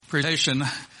presentation.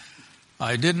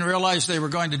 I didn't realize they were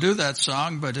going to do that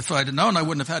song, but if I'd have known, I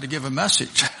wouldn't have had to give a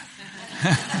message.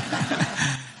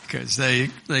 Because they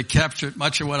captured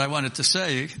much of what I wanted to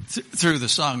say through the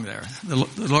song there. The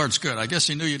Lord's good. I guess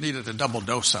He knew you needed a double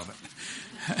dose of it.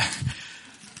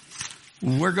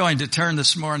 We're going to turn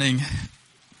this morning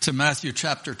to Matthew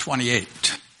chapter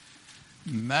 28.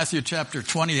 Matthew chapter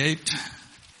 28.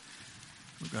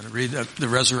 We're going to read the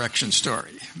resurrection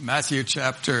story. Matthew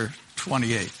chapter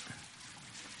 28.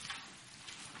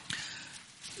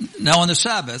 Now on the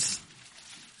Sabbath,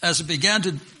 as it began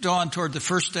to dawn toward the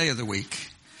first day of the week,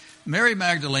 Mary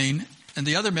Magdalene and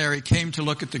the other Mary came to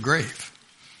look at the grave.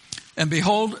 And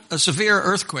behold, a severe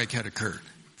earthquake had occurred.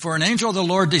 For an angel of the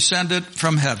Lord descended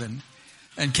from heaven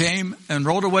and came and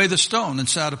rolled away the stone and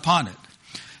sat upon it.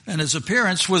 And his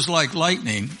appearance was like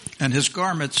lightning, and his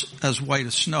garments as white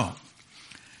as snow.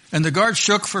 And the guards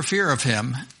shook for fear of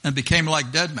him and became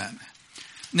like dead men.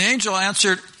 And the angel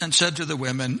answered and said to the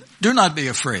women, "Do not be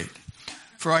afraid,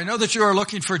 for I know that you are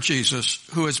looking for Jesus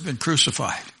who has been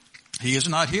crucified. He is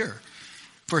not here,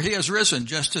 for he has risen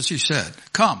just as he said.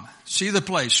 Come, see the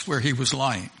place where he was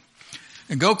lying.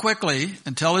 And go quickly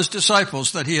and tell his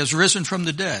disciples that he has risen from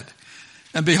the dead.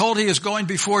 And behold, he is going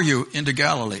before you into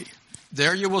Galilee.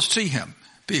 There you will see him.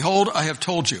 Behold, I have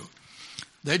told you."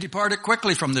 They departed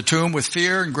quickly from the tomb with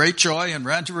fear and great joy and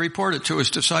ran to report it to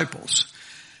his disciples.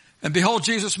 And behold,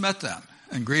 Jesus met them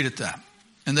and greeted them.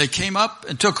 And they came up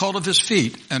and took hold of his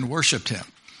feet and worshipped him.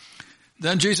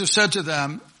 Then Jesus said to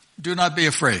them, "Do not be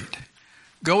afraid.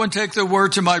 Go and take the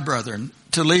word to my brethren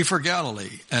to leave for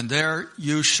Galilee, and there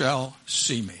you shall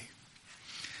see me."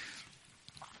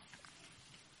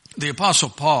 The Apostle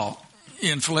Paul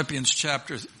in Philippians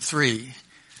chapter 3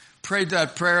 prayed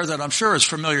that prayer that I'm sure is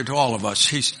familiar to all of us.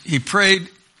 He prayed,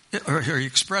 or he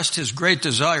expressed his great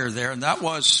desire there, and that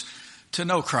was to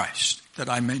know Christ, that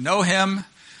I may know him,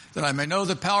 that I may know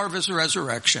the power of his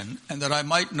resurrection, and that I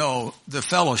might know the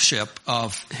fellowship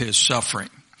of his suffering.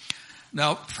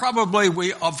 Now, probably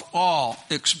we have all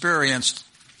experienced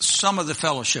some of the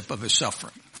fellowship of his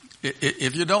suffering.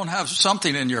 If you don't have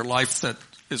something in your life that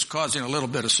is causing a little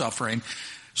bit of suffering,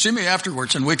 see me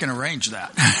afterwards and we can arrange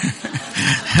that.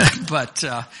 But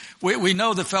we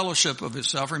know the fellowship of his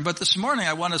suffering. But this morning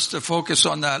I want us to focus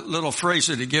on that little phrase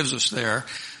that he gives us there,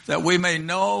 that we may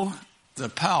know the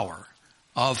power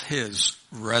of his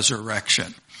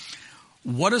resurrection.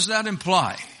 What does that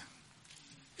imply?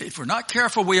 If we're not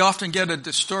careful, we often get a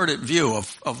distorted view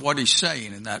of what he's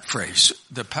saying in that phrase,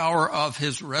 the power of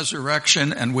his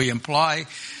resurrection, and we imply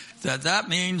that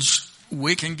means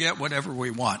we can get whatever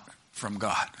we want from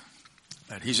God.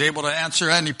 That he's able to answer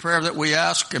any prayer that we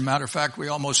ask. As a matter of fact, we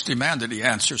almost demand that he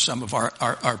answer some of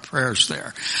our prayers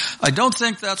there. I don't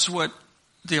think that's what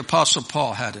the Apostle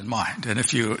Paul had in mind. And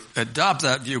if you adopt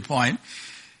that viewpoint,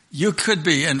 you could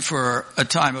be in for a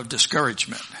time of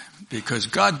discouragement, because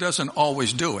God doesn't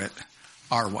always do it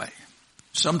our way.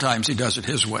 Sometimes he does it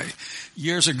his way.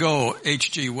 Years ago,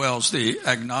 H.G. Wells, the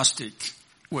agnostic,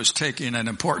 was taking an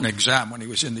important exam when he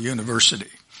was in the university.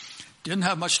 Didn't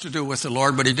have much to do with the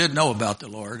Lord, but he did know about the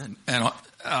Lord. And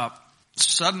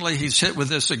suddenly he's hit with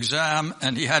this exam,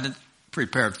 and he hadn't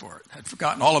prepared for it, had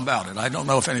forgotten all about it. I don't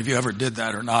know if any of you ever did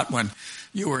that or not when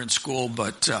you were in school,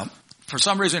 but for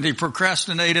some reason he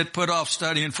procrastinated, put off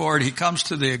studying for it. He comes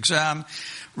to the exam,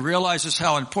 realizes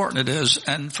how important it is,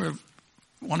 and for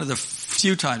one of the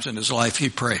few times in his life he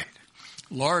prayed,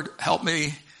 "Lord, help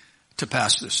me to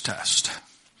pass this test."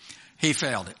 He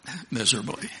failed it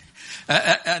miserably.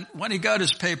 And when he got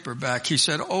his paper back, he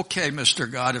said, "Okay,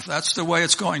 Mr. God, if that's the way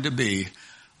it's going to be,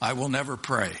 I will never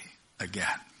pray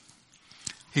again."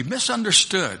 He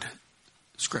misunderstood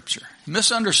Scripture. He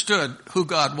misunderstood who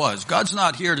God was. God's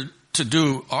not here to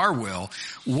do our will.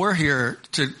 We're here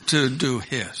to do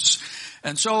his.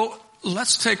 And so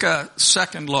let's take a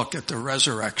second look at the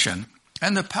resurrection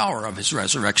and the power of his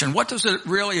resurrection. What does it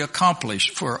really accomplish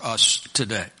for us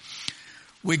today?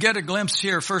 We get a glimpse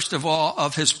here, first of all,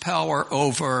 of his power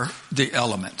over the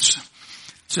elements.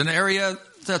 It's an area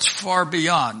that's far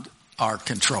beyond our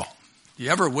control. Do you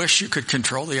ever wish you could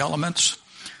control the elements?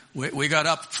 We got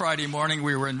up Friday morning.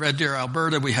 We were in Red Deer,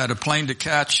 Alberta. We had a plane to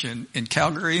catch in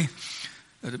Calgary,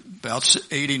 at about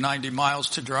 80, 90 miles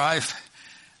to drive.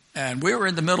 And we were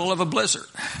in the middle of a blizzard.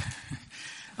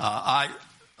 I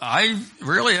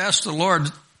really asked the Lord,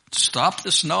 stop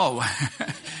the snow.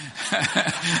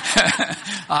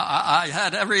 I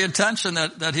had every intention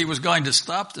that he was going to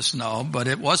stop the snow, but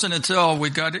it wasn't until we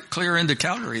got it clear into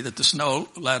Calgary that the snow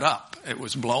let up. It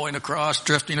was blowing across,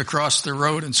 drifting across the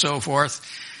road and so forth.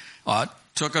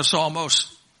 Took us almost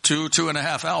two and a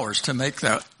half hours to make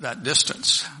that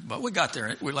distance. But we got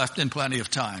there. We left in plenty of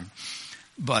time.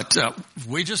 But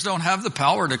we just don't have the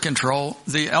power to control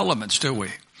the elements, do we?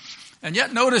 And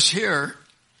yet notice here,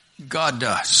 God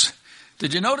does.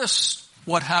 Did you notice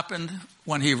what happened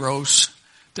when he rose?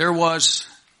 There was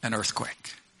an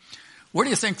earthquake. Where do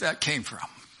you think that came from?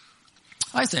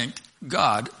 I think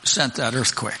God sent that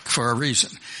earthquake for a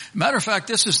reason. Matter of fact,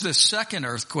 this is the second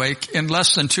earthquake in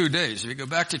less than 2 days. If you go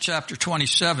back to chapter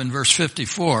 27, verse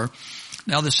 54,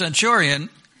 now the centurion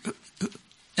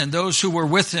and those who were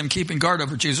with him keeping guard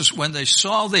over Jesus, when they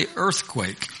saw the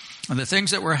earthquake and the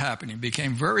things that were happening,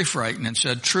 became very frightened and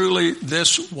said, truly,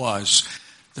 this was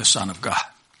the Son of God.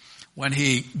 When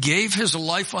he gave his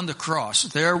life on the cross,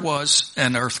 there was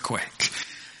an earthquake.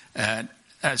 And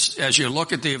as you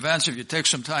look at the events, if you take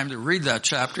some time to read that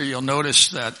chapter, you'll notice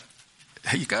that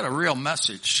he got a real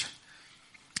message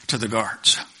to the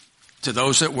guards, to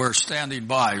those that were standing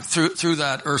by through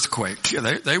that earthquake.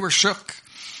 They were shook.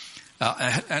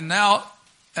 And now,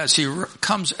 as he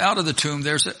comes out of the tomb,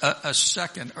 there's a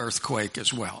second earthquake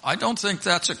as well. I don't think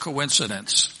that's a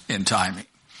coincidence in timing.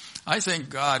 I think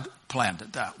God planned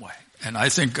it that way. And I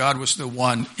think God was the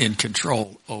one in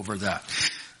control over that.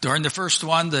 During the first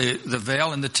one, the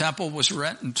veil in the temple was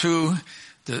rent in two.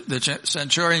 The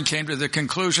centurion came to the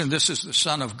conclusion, this is the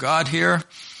Son of God here.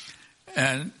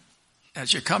 And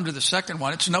as you come to the second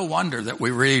one, it's no wonder that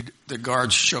we read the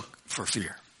guards shook for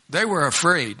fear. They were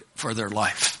afraid for their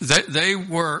life. They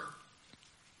were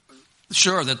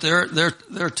sure that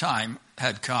their time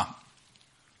had come.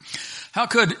 How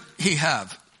could he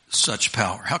have such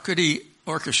power? How could he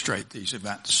orchestrate these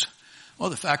events? Well,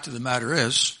 the fact of the matter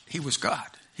is, he was God.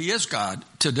 He is God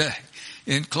today.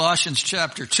 In Colossians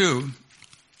chapter 2,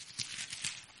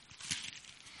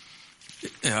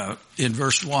 in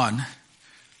verse 1,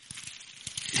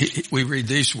 we read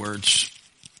these words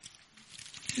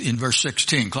in verse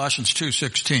 16, Colossians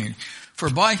 2:16. For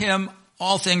by him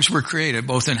all things were created,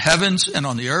 both in heavens and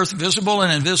on the earth, visible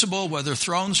and invisible, whether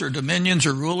thrones or dominions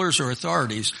or rulers or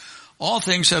authorities. All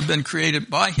things have been created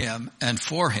by him and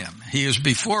for him. He is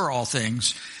before all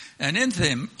things, and in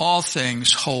him all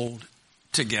things hold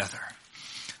together.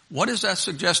 What is that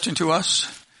suggesting to us?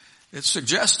 It's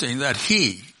suggesting that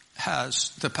he has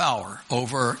the power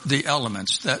over the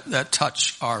elements that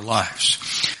touch our lives.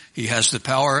 He has the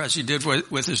power, as he did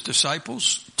with his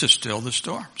disciples, to still the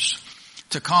storms,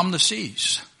 to calm the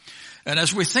seas. And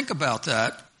as we think about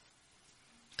that,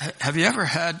 have you ever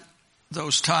had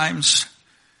those times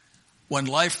when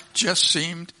life just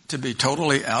seemed to be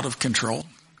totally out of control?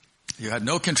 You had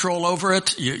no control over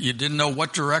it. You didn't know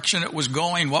what direction it was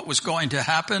going, what was going to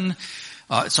happen.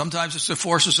 Sometimes it's the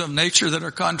forces of nature that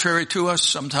are contrary to us.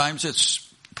 Sometimes it's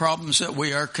problems that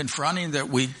we are confronting that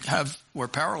we're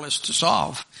powerless to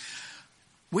solve.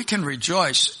 We can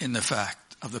rejoice in the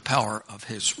fact of the power of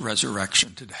his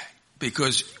resurrection today.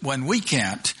 Because when we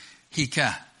can't, he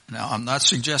can. Now, I'm not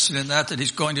suggesting in that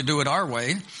he's going to do it our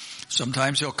way.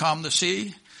 Sometimes he'll calm the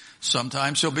sea.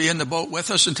 Sometimes he'll be in the boat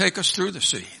with us and take us through the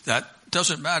sea. That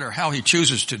doesn't matter how he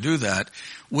chooses to do that.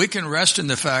 We can rest in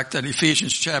the fact that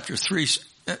Ephesians chapter 3,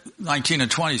 19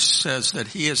 and 20 says that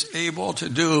he is able to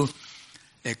do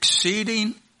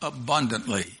exceeding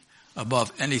abundantly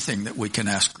above anything that we can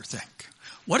ask or think.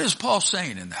 What is Paul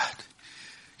saying in that?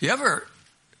 You ever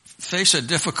face a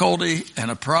difficulty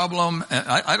and a problem? And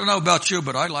I don't know about you,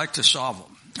 but I like to solve them.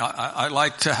 I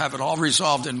like to have it all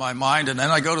resolved in my mind, and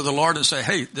then I go to the Lord and say,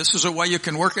 hey, this is a way you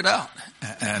can work it out.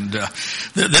 And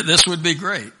this would be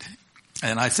great.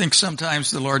 And I think sometimes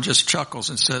the Lord just chuckles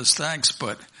and says, thanks,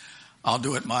 but I'll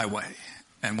do it my way.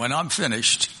 And when I'm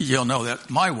finished, you'll know that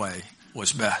my way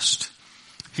was best.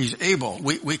 He's able.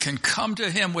 We can come to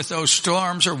him with those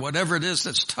storms or whatever it is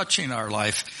that's touching our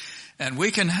life, and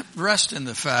we can rest in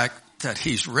the fact that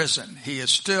he's risen. He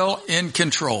is still in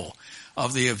control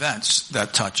of the events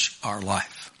that touch our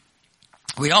life.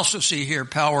 We also see here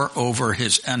power over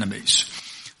his enemies.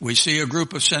 We see a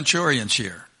group of centurions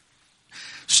here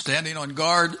standing on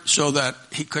guard so that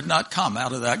he could not come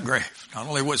out of that grave. Not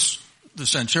only was the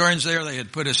centurions there, they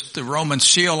had put the Roman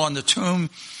seal on the tomb.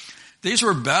 These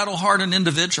were battle-hardened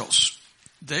individuals.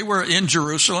 They were in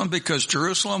Jerusalem because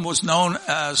Jerusalem was known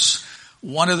as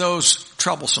one of those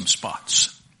troublesome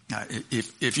spots.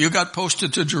 If you got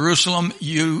posted to Jerusalem,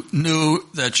 you knew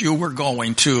that you were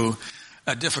going to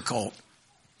a difficult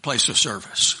place of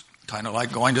service, kind of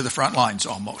like going to the front lines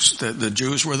almost. The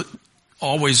Jews were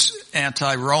always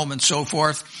anti-Rome and so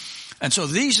forth. And so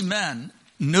these men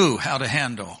knew how to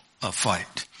handle a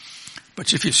fight.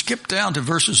 But if you skip down to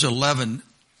verses 11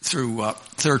 through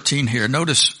 13 here,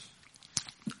 notice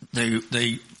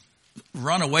they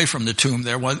run away from the tomb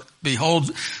there.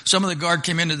 Behold, some of the guard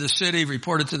came into the city,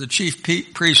 reported to the chief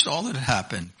priest all that had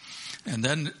happened. And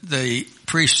then the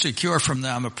priest secured from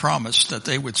them a promise that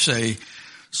they would say,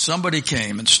 somebody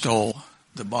came and stole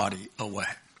the body away.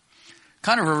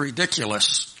 Kind of a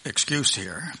ridiculous excuse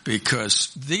here,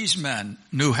 because these men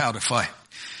knew how to fight.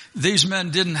 These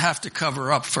men didn't have to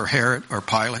cover up for Herod or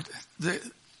Pilate.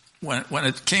 When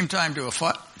it came time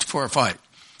for a fight,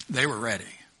 they were ready.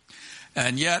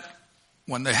 And yet,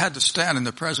 when they had to stand in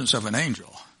the presence of an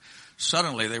angel,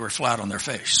 suddenly they were flat on their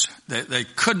face. They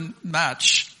couldn't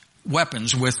match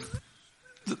weapons with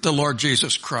the Lord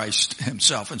Jesus Christ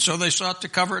himself. And so they sought to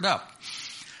cover it up.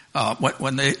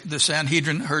 When the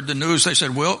Sanhedrin heard the news, they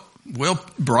said, we'll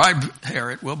bribe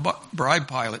Herod, we'll bribe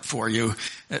Pilate for you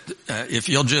if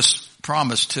you'll just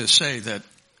promise to say that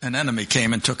an enemy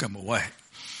came and took him away.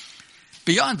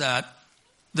 Beyond that,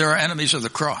 there are enemies of the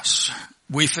cross.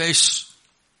 We face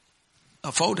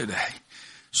a foe today.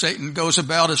 Satan goes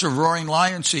about as a roaring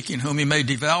lion seeking whom he may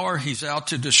devour. He's out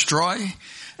to destroy.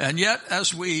 And yet,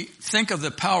 as we think of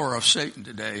the power of Satan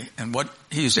today and what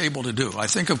he's able to do, I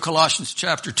think of Colossians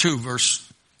chapter 2, verse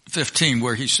 15,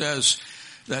 where he says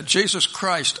that Jesus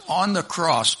Christ on the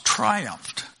cross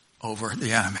triumphed over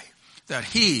the enemy. That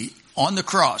he, on the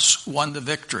cross, won the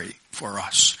victory for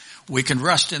us. We can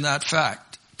rest in that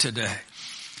fact today.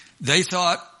 They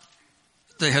thought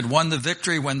they had won the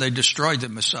victory when they destroyed the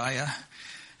Messiah.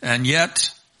 And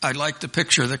yet, I like the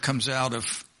picture that comes out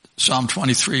of Psalm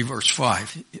 23, verse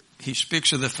 5. He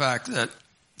speaks of the fact that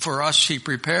for us, he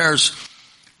prepares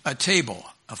a table,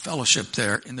 a fellowship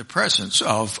there in the presence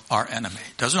of our enemy.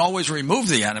 Doesn't always remove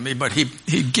the enemy, but he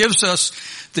gives us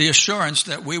the assurance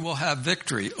that we will have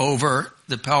victory over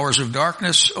the powers of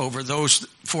darkness, over those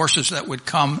forces that would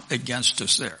come against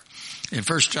us there. In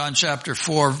 1 John chapter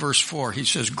 4, verse 4, he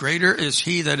says, greater is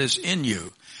he that is in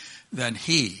you than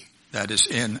he that is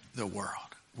in the world.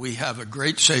 We have a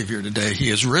great Savior today. He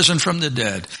is risen from the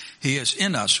dead. He is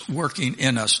in us, working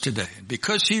in us today. And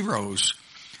because he rose,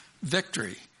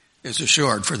 victory is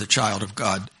assured for the child of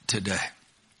God today.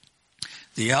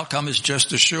 The outcome is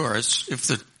just as sure as if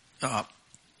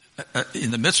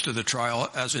in the midst of the trial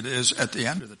as it is at the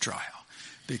end of the trial,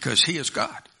 because he is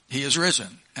God. He is risen,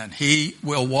 and he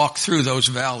will walk through those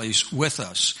valleys with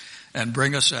us and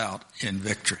bring us out in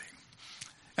victory.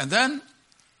 And then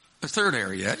the third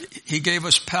area, he gave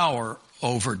us power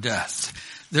over death.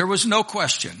 There was no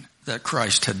question that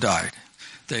Christ had died.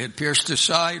 They had pierced his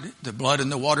side. The blood and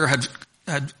the water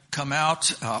had come out.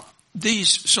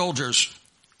 These soldiers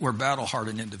were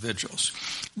battle-hardened individuals.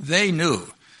 They knew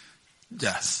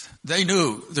death. They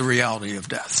knew the reality of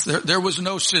death. There was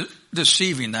no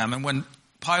deceiving them. And when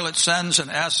Pilate sends and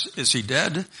asks, is he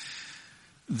dead?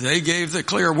 They gave the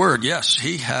clear word, yes,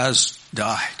 he has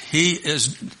died. He is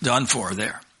done for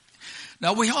there.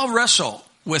 Now, we all wrestle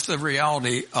with the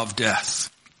reality of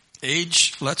death.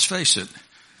 Age, let's face it,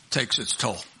 takes its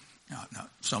toll. Now,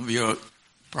 some of you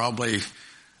probably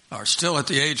are still at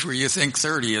the age where you think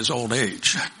 30 is old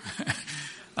age.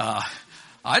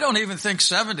 I don't even think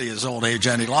 70 is old age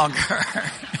any longer.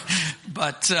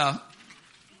 But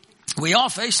we all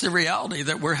face the reality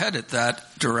that we're headed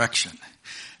that direction.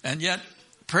 And yet,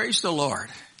 praise the Lord,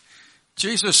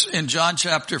 Jesus in John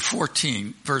chapter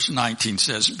 14, verse 19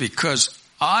 says, because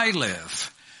I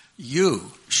live,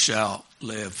 you shall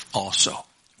live also.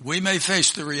 We may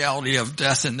face the reality of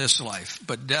death in this life,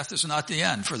 but death is not the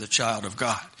end for the child of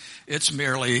God. It's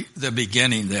merely the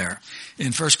beginning there.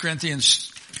 In 1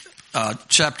 Corinthians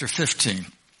chapter 15,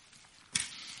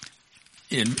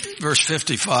 in verse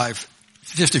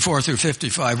 54 through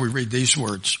 55, we read these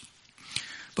words.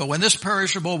 But when this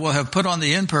perishable will have put on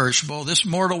the imperishable, this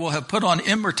mortal will have put on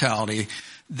immortality,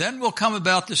 then will come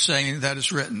about the saying that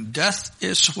is written, death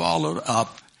is swallowed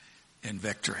up in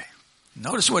victory.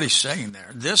 Notice what he's saying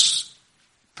there. This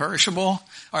perishable,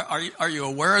 are you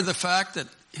aware of the fact that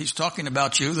he's talking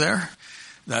about you there?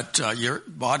 That your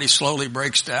body slowly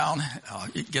breaks down,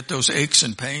 you get those aches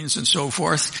and pains and so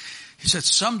forth. He said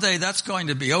someday that's going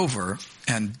to be over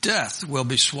and death will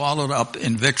be swallowed up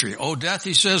in victory. Oh death,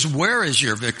 he says, where is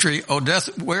your victory? Oh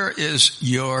death, where is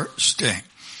your sting?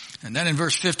 And then in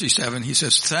verse 57, he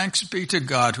says, thanks be to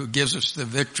God who gives us the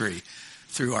victory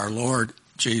through our Lord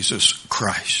Jesus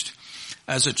Christ.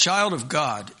 As a child of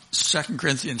God, 2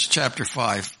 Corinthians chapter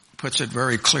 5 puts it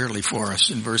very clearly for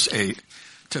us in verse 8.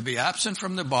 To be absent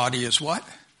from the body is what?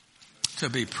 To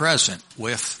be present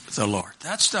with the Lord.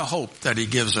 That's the hope that he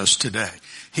gives us today.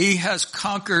 He has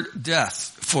conquered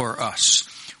death for us.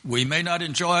 We may not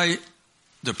enjoy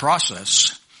the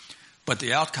process, but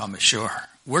the outcome is sure.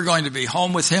 We're going to be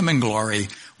home with him in glory.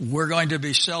 We're going to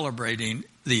be celebrating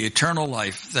the eternal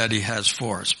life that he has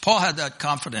for us. Paul had that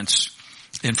confidence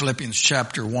in Philippians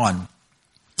chapter 1.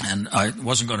 And I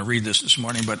wasn't going to read this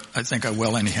morning, but I think I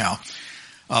will anyhow.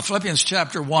 Philippians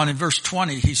chapter 1 in verse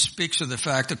 20, he speaks of the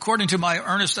fact, according to my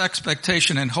earnest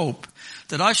expectation and hope,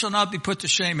 that I shall not be put to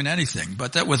shame in anything,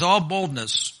 but that with all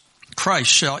boldness Christ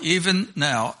shall even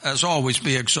now, as always,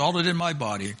 be exalted in my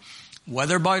body,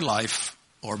 whether by life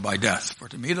or by death. For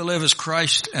to me to live is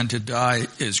Christ, and to die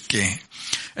is gain.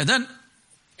 And then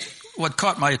what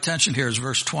caught my attention here is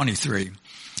verse 23.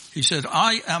 He said,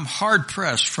 I am hard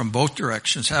pressed from both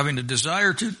directions, having a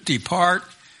desire to depart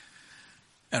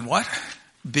and what?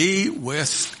 Be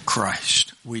with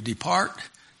Christ. We depart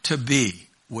to be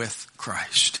with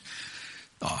Christ.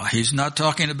 He's not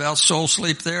talking about soul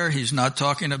sleep there. He's not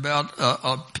talking about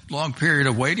a long period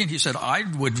of waiting. He said, I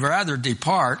would rather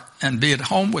depart and be at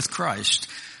home with Christ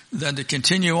than to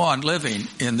continue on living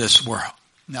in this world.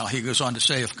 Now, he goes on to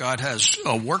say, if God has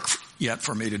a work yet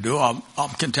for me to do, I'm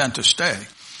content to stay.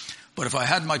 But if I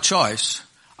had my choice,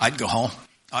 I'd go home.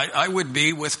 I would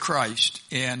be with Christ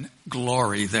in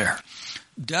glory there.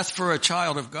 Death for a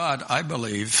child of God, I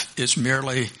believe, is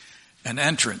merely an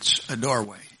entrance, a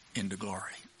doorway into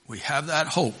glory. We have that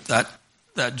hope,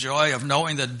 that joy of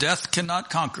knowing that death cannot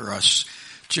conquer us.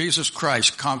 Jesus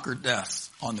Christ conquered death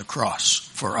on the cross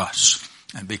for us.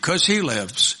 And because he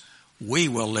lives, we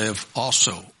will live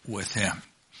also with him.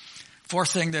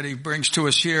 Fourth thing that he brings to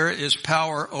us here is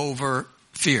power over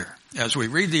fear. As we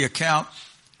read the account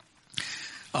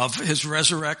of his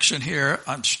resurrection here,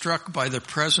 I'm struck by the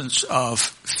presence of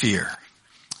fear.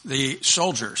 The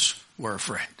soldiers were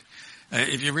afraid.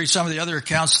 If you read some of the other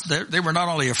accounts, they were not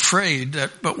only afraid,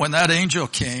 but when that angel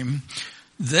came,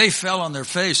 they fell on their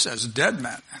face as dead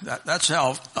men. That's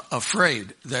how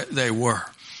afraid they were.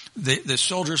 The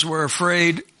soldiers were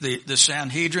afraid. The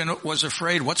Sanhedrin was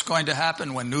afraid. What's going to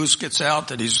happen when news gets out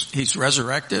that he's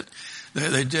resurrected?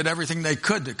 They did everything they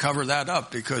could to cover that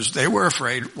up because they were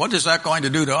afraid. What is that going to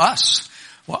do to us?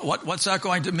 What's that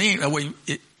going to mean?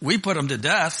 We put him to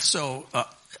death, so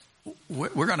we're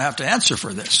going to have to answer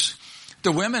for this.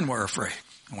 The women were afraid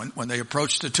when they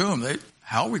approached the tomb.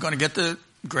 How are we going to get the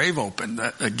grave open?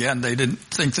 Again, they didn't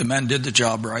think the men did the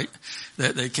job right.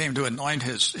 They came to anoint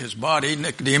his body.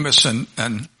 Nicodemus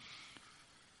and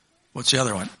what's the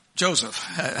other one? Joseph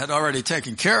had already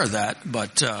taken care of that,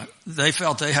 but they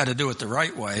felt they had to do it the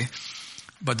right way.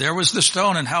 But there was the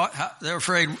stone, and how they're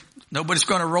afraid nobody's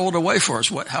going to roll it away for us.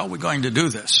 How are we going to do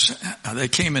this? They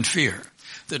came in fear.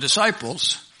 The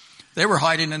disciples, they were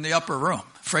hiding in the upper room,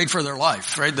 afraid for their life,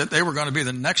 afraid that they were going to be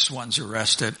the next ones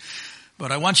arrested.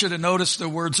 But I want you to notice the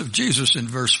words of Jesus in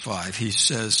verse 5. He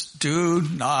says, do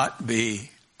not be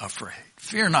afraid.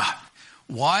 Fear not.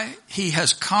 Why? He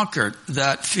has conquered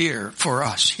that fear for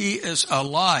us. He is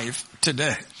alive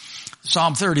today.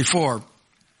 Psalm 34,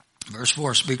 verse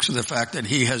 4 speaks of the fact that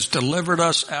he has delivered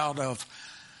us out of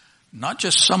not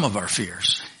just some of our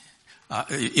fears.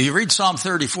 You read Psalm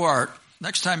 34,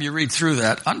 next time you read through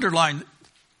that, underline,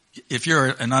 if you're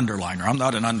an underliner. I'm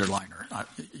not an underliner.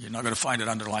 You're not going to find it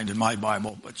underlined in my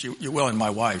Bible, but you will in my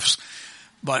wife's.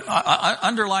 But I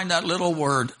underline that little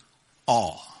word,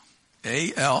 all.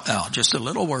 A-L-L, just a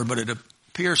little word, but it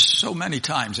appears so many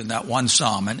times in that one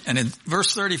psalm. And in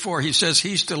verse 34, he says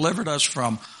he's delivered us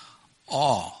from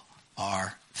all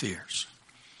our fears.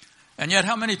 And yet,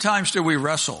 how many times do we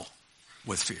wrestle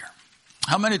with fear?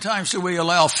 How many times do we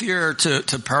allow fear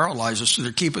to paralyze us,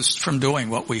 to keep us from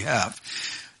doing what we have?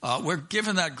 We're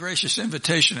given that gracious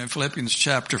invitation in Philippians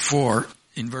chapter 4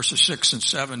 in verses 6 and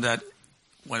 7 that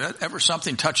whenever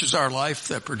something touches our life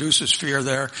that produces fear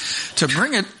there, to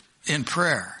bring it in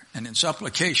prayer and in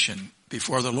supplication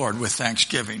before the Lord with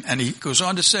thanksgiving. And he goes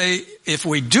on to say, if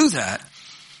we do that,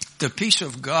 the peace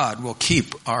of God will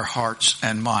keep our hearts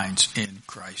and minds in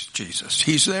Christ Jesus.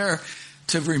 He's there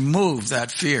to remove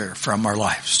that fear from our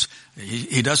lives.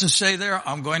 He doesn't say there,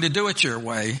 I'm going to do it your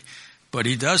way, but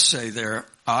he does say there,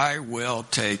 I will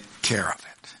take care of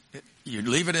it. You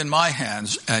leave it in my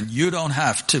hands and you don't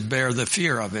have to bear the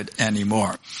fear of it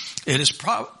anymore. It is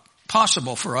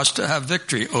possible for us to have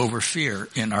victory over fear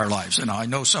in our lives. And I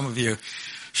know some of you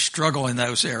struggle in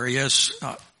those areas.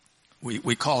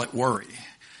 We call it worry.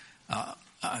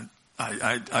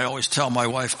 I always tell my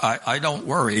wife, I don't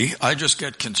worry, I just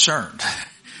get concerned.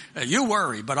 You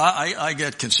worry, but I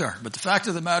get concerned. But the fact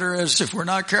of the matter is, if we're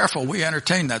not careful, we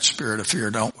entertain that spirit of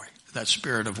fear, don't we? That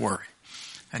spirit of worry.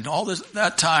 And all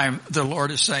that time, the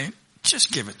Lord is saying,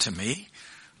 just give it to me.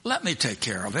 Let me take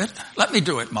care of it. Let me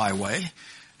do it my way.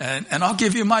 And I'll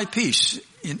give you my peace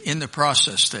in the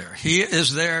process there. He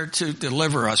is there to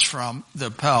deliver us from the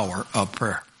power of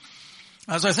prayer.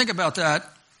 As I think about that,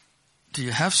 Do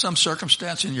you have some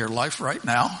circumstance in your life right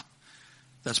now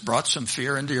that's brought some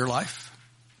fear into your life?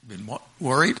 Been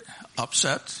worried,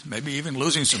 upset, maybe even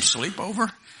losing some sleep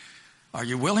over? Are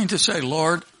you willing to say,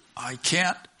 Lord, I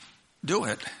can't do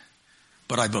it,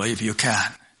 but I believe you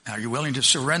can? Are you willing to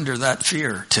surrender that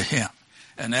fear to him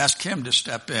and ask him to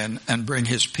step in and bring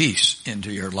his peace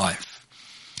into your life?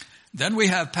 Then we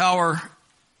have power,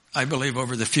 I believe,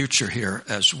 over the future here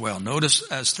as well. Notice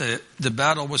as the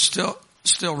battle was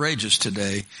still rages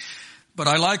today. But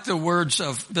I like the words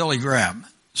of Billy Graham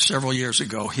several years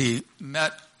ago. He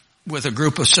met with a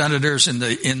group of senators in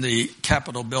the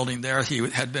Capitol building there. He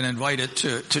had been invited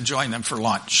to join them for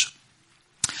lunch.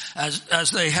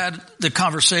 As they had the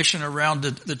conversation around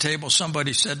the table,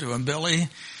 somebody said to him, Billy,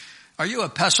 are you a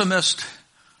pessimist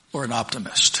or an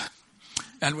optimist?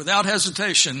 And without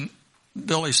hesitation,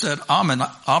 Billy said, I'm an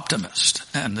optimist.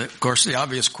 And of course the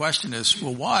obvious question is,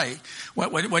 well, why?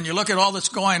 When you look at all that's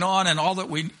going on and all that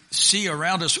we see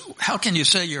around us, how can you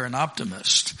say you're an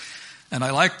optimist? And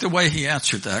I like the way he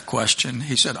answered that question.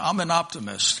 He said, I'm an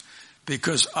optimist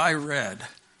because I read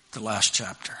the last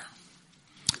chapter.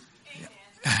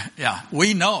 Yeah,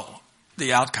 we know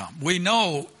the outcome. We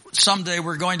know someday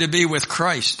we're going to be with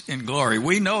Christ in glory.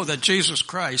 We know that Jesus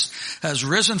Christ has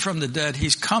risen from the dead.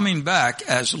 He's coming back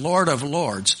as Lord of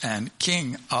Lords and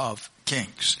King of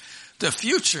Kings. The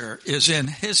future is in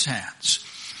his hands.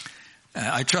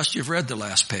 I trust you've read the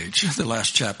last page, the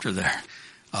last chapter there.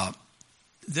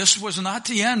 This was not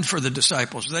the end for the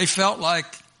disciples. They felt like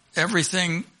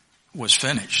everything was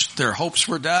finished. Their hopes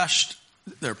were dashed.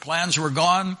 Their plans were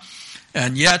gone.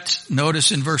 And yet,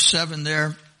 notice in verse 7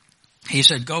 there, he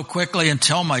said, go quickly and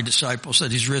tell my disciples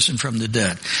that he's risen from the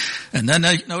dead. And then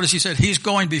notice he said, he's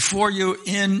going before you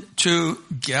into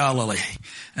Galilee.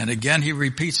 And again, he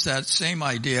repeats that same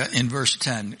idea in verse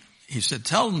 10. He said,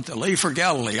 tell them to leave for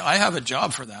Galilee. I have a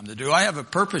job for them to do. I have a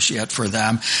purpose yet for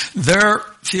them. Their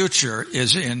future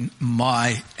is in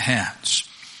my hands.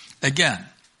 Again,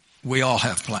 we all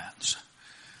have plans.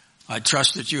 I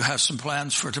trust that you have some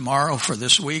plans for tomorrow, for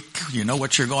this week. You know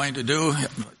what you're going to do.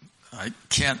 I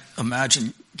can't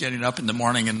imagine getting up in the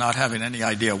morning and not having any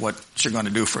idea what you're going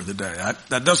to do for the day.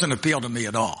 That doesn't appeal to me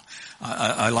at all.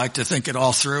 I like to think it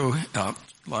all through. A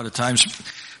lot of times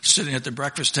sitting at the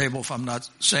breakfast table, if I'm not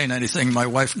saying anything, my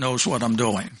wife knows what I'm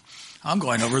doing. I'm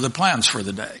going over the plans for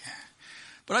the day.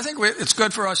 But I think it's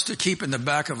good for us to keep in the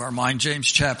back of our mind James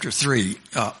chapter 4,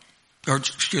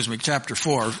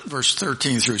 verse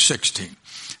 13 through 16.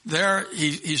 There,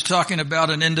 he's talking about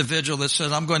an individual that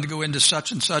says, I'm going to go into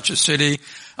such and such a city.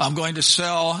 I'm going to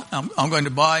sell. I'm going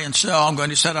to buy and sell. I'm going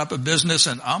to set up a business,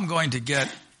 and I'm going to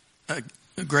get a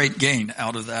great gain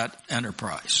out of that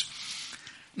enterprise.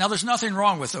 Now, there's nothing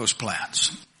wrong with those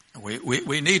plans.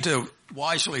 We need to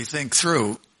wisely think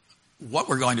through what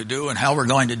we're going to do and how we're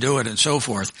going to do it and so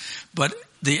forth. But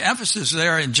the emphasis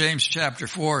there in James chapter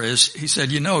 4 is, he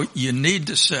said, you need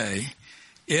to say,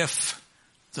 if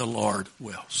the Lord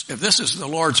wills. If this is the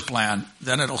Lord's plan,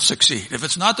 then it'll succeed. If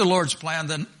it's not the Lord's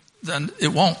plan, then it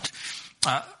won't.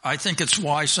 I think it's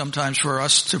wise sometimes for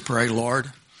us to pray, Lord,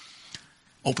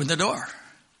 open the door.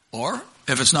 Or,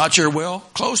 if it's not your will,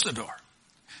 close the door.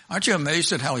 Aren't you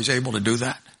amazed at how he's able to do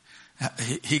that?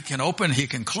 He can open, he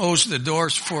can close the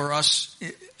doors for us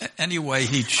any way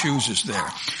he chooses there.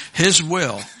 His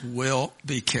will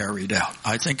be carried out.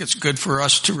 I think it's good for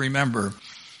us to remember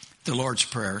the Lord's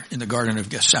Prayer in the Garden of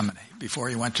Gethsemane before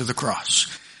he went to the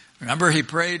cross. Remember, he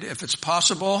prayed, if it's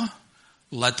possible,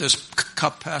 let this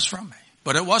cup pass from me.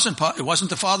 But it wasn't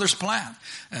the Father's plan.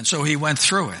 And so he went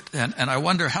through it. And I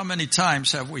wonder how many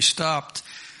times have we stopped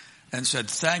and said,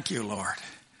 thank you, Lord,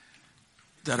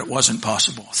 that it wasn't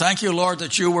possible. Thank you, Lord,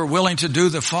 that you were willing to do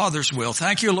the Father's will.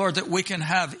 Thank you, Lord, that we can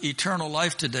have eternal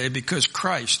life today because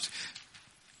Christ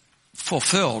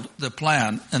fulfilled the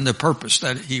plan and the purpose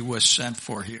that he was sent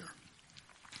for here.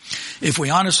 If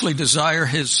we honestly desire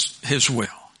his will,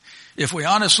 if we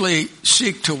honestly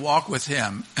seek to walk with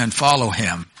him and follow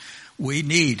him, we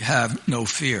need have no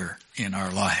fear in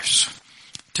our lives.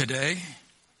 Today,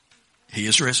 he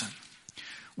is risen.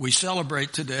 We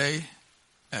celebrate today,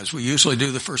 as we usually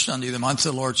do the first Sunday of the month,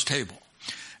 the Lord's table.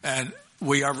 And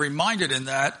we are reminded in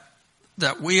that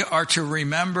we are to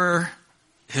remember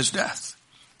his death.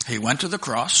 He went to the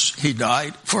cross. He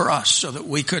died for us so that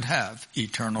we could have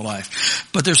eternal life.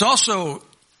 But there's also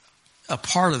a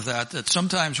part of that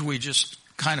sometimes we just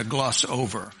kind of gloss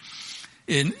over.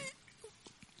 In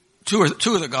two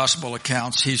of the gospel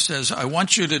accounts, he says, I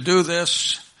want you to do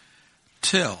this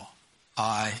till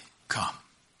I come.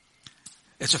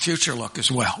 it's a future look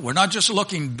as well. We're not just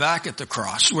looking back at the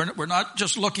cross. We're not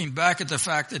just looking back at the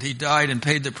fact that he died and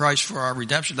paid the price for our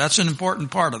redemption. That's an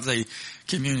important part of the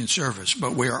communion service.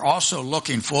 But we are also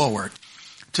looking forward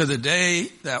to the day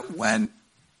when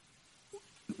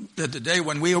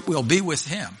we will be with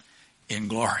him in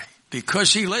glory.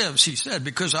 Because he lives, he said,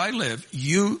 because I live,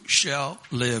 you shall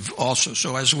live also.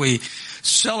 So as we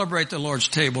celebrate the Lord's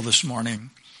table this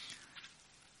morning,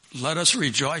 let us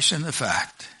rejoice in the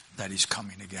fact that he's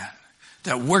coming again,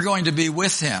 that we're going to be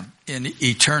with him in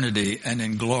eternity and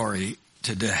in glory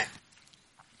today.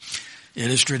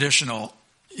 It is traditional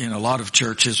in a lot of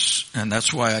churches, and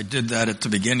that's why I did that at the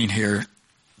beginning here,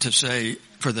 to say,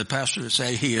 for the pastor to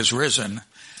say, he is risen.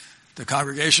 The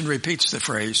congregation repeats the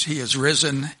phrase, he is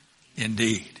risen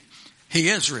indeed. He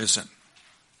is risen.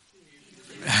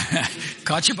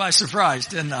 Caught you by surprise,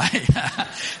 didn't I?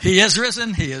 He is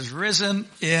risen. He is risen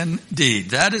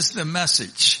indeed. That is the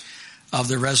message of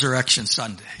the Resurrection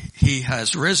Sunday. He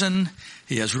has risen.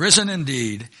 He has risen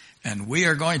indeed. And we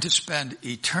are going to spend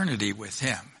eternity with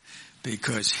him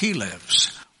because he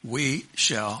lives. We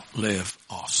shall live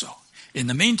also. In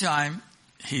the meantime,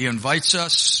 he invites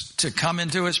us to come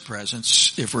into his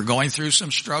presence. If we're going through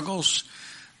some struggles,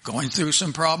 going through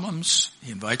some problems,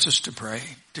 he invites us to pray,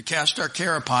 to cast our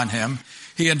care upon him.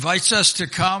 He invites us to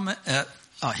come.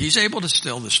 He's able to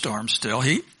still the storm still.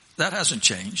 That hasn't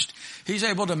changed. He's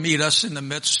able to meet us in the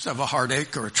midst of a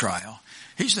heartache or a trial.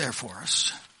 He's there for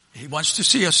us. He wants to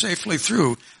see us safely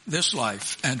through this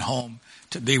life and home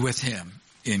to be with him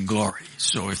in glory.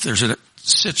 So if there's a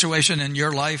situation in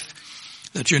your life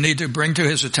that you need to bring to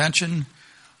his attention,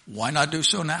 why not do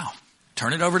so now?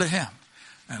 Turn it over to him.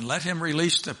 And let him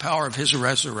release the power of his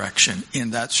resurrection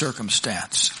in that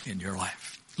circumstance in your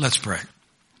life. Let's pray.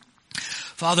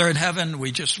 Father in heaven,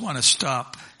 we just want to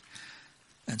stop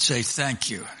and say thank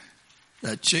you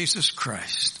that Jesus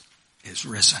Christ is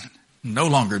risen. No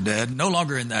longer dead, no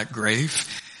longer in that grave.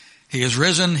 He is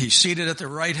risen. He's seated at the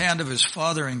right hand of his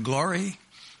Father in glory.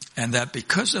 And that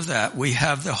because of that, we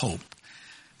have the hope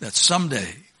that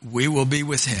someday we will be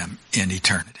with him in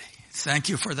eternity. Thank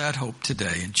you for that hope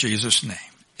today in Jesus' name.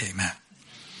 Amen.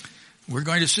 We're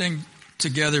going to sing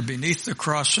together Beneath the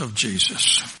Cross of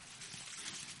Jesus.